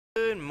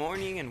Good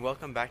morning and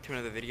welcome back to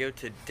another video.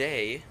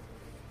 Today,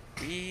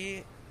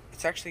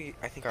 it's actually,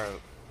 I think,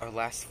 our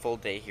last full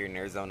day here in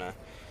Arizona.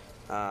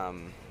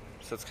 So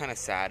it's kind of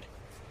sad.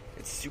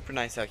 It's super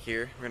nice out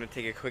here. We're going to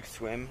take a quick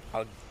swim.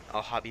 I'll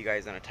hop you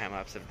guys on a time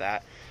lapse of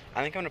that.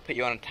 I think I'm going to put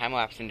you on a time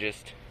lapse and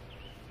just,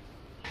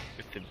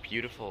 with the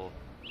beautiful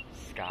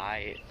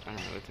sky, I don't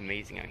know, it's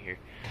amazing out here.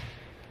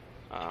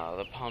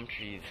 The palm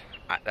trees,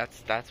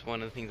 that's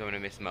one of the things I'm going to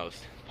miss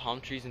most.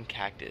 Palm trees and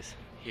cactus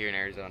here in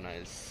Arizona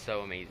is so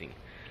amazing.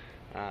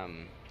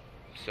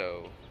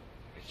 So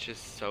it's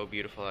just so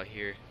beautiful out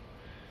here.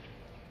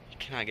 You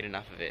cannot get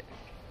enough of it.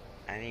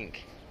 I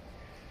think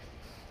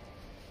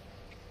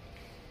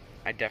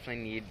I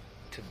definitely need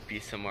to be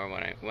somewhere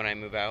when I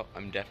move out.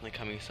 I'm definitely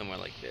coming somewhere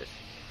like this.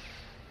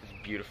 It's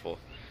beautiful.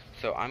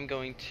 So I'm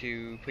going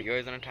to put you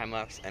guys on a time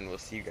lapse and we'll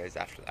see you guys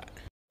after that.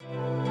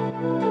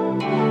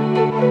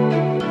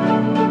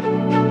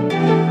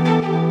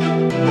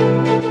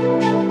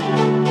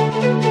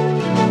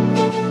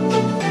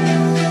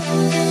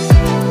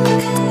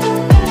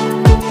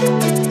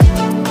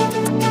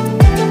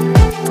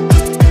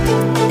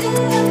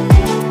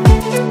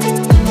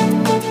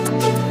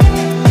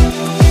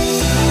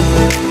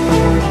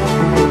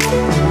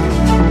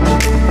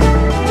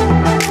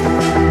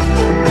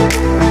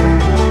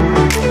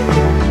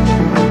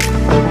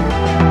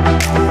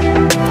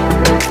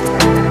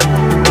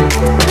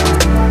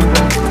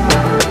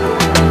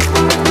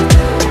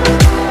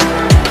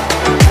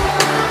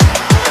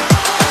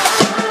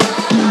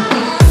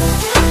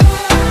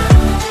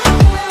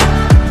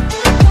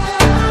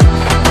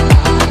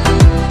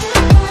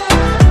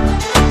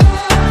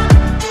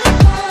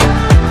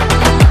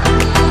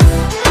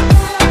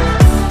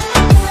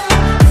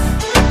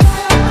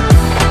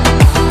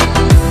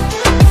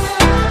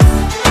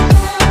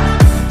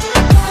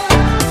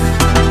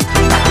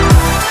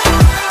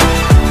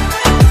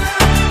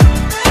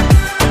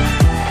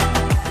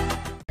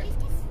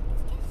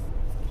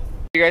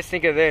 What do you guys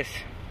think of this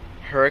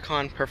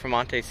Huracan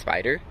Performante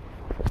spider?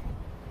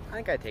 I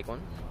think I'd take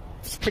one.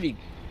 It's pretty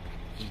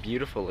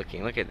beautiful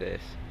looking. Look at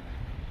this.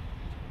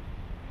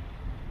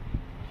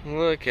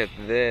 Look at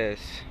this.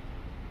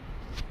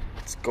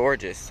 It's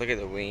gorgeous. Look at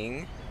the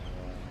wing.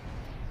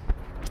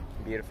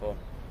 Beautiful.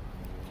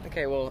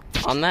 Okay, well,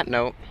 on that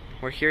note,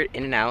 we're here at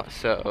In-N-Out,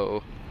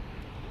 so,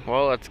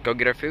 well, let's go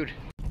get our food.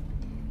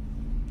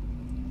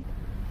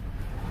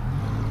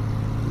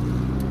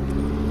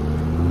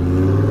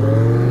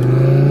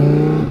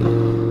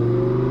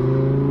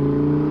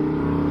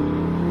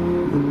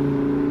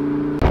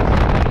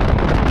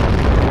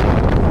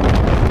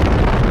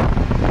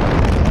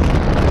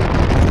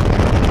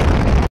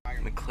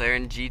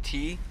 McLaren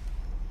GT,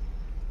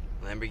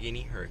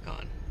 Lamborghini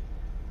Huracan.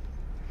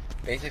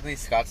 Basically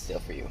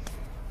Scottsdale for you.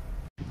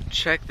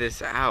 Check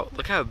this out.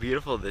 Look how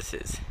beautiful this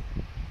is.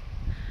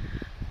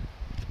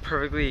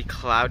 Perfectly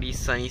cloudy,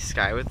 sunny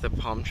sky with the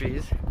palm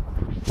trees.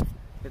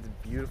 It's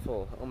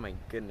beautiful. Oh my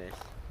goodness.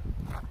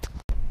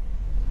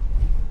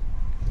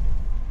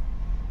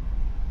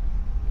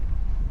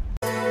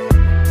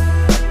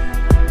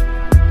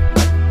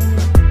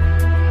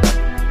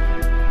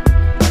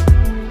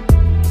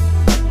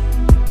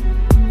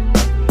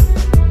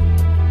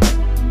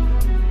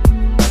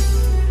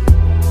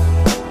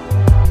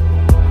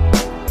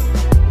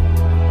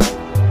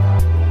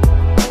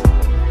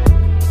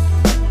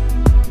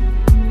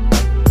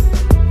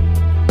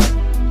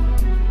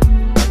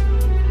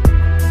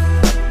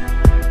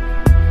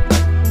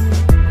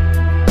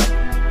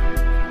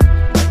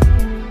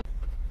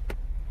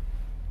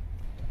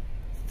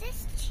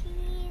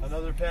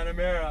 Another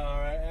Panamera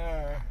right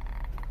there,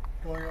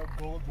 going up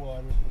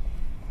Goldwater.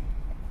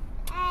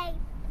 Hey.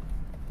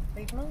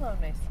 Leave him alone,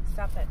 Mace.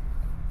 Stop it.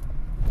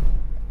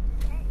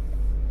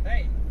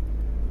 Hey!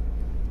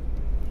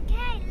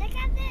 Okay, look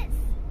at this.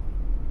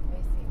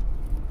 Macy.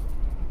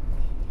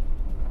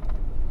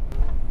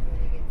 When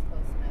he gets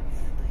close enough,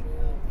 like,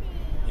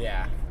 oh,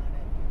 Yeah.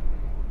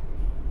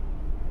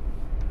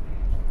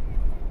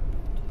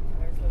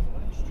 there's those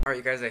ones. Alright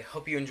you guys, I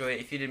hope you enjoyed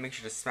it. If you did, make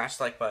sure to smash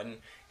the like button,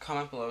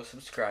 comment below,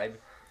 subscribe,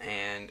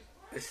 and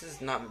this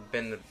has not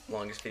been the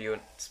longest video.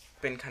 It's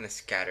been kind of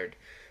scattered,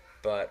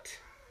 but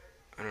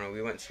I don't know,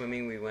 we went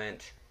swimming, we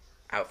went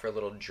out for a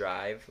little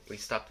drive, we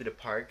stopped at a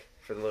park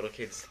for the little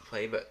kids to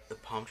play, but the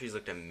palm trees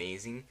looked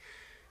amazing,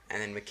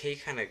 and then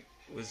McKay kind of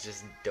was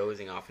just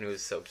dozing off and it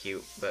was so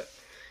cute. But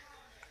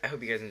I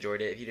hope you guys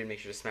enjoyed it. If you did, make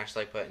sure to smash the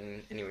like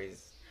button.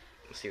 Anyways,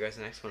 we'll see you guys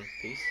in the next one.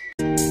 Peace.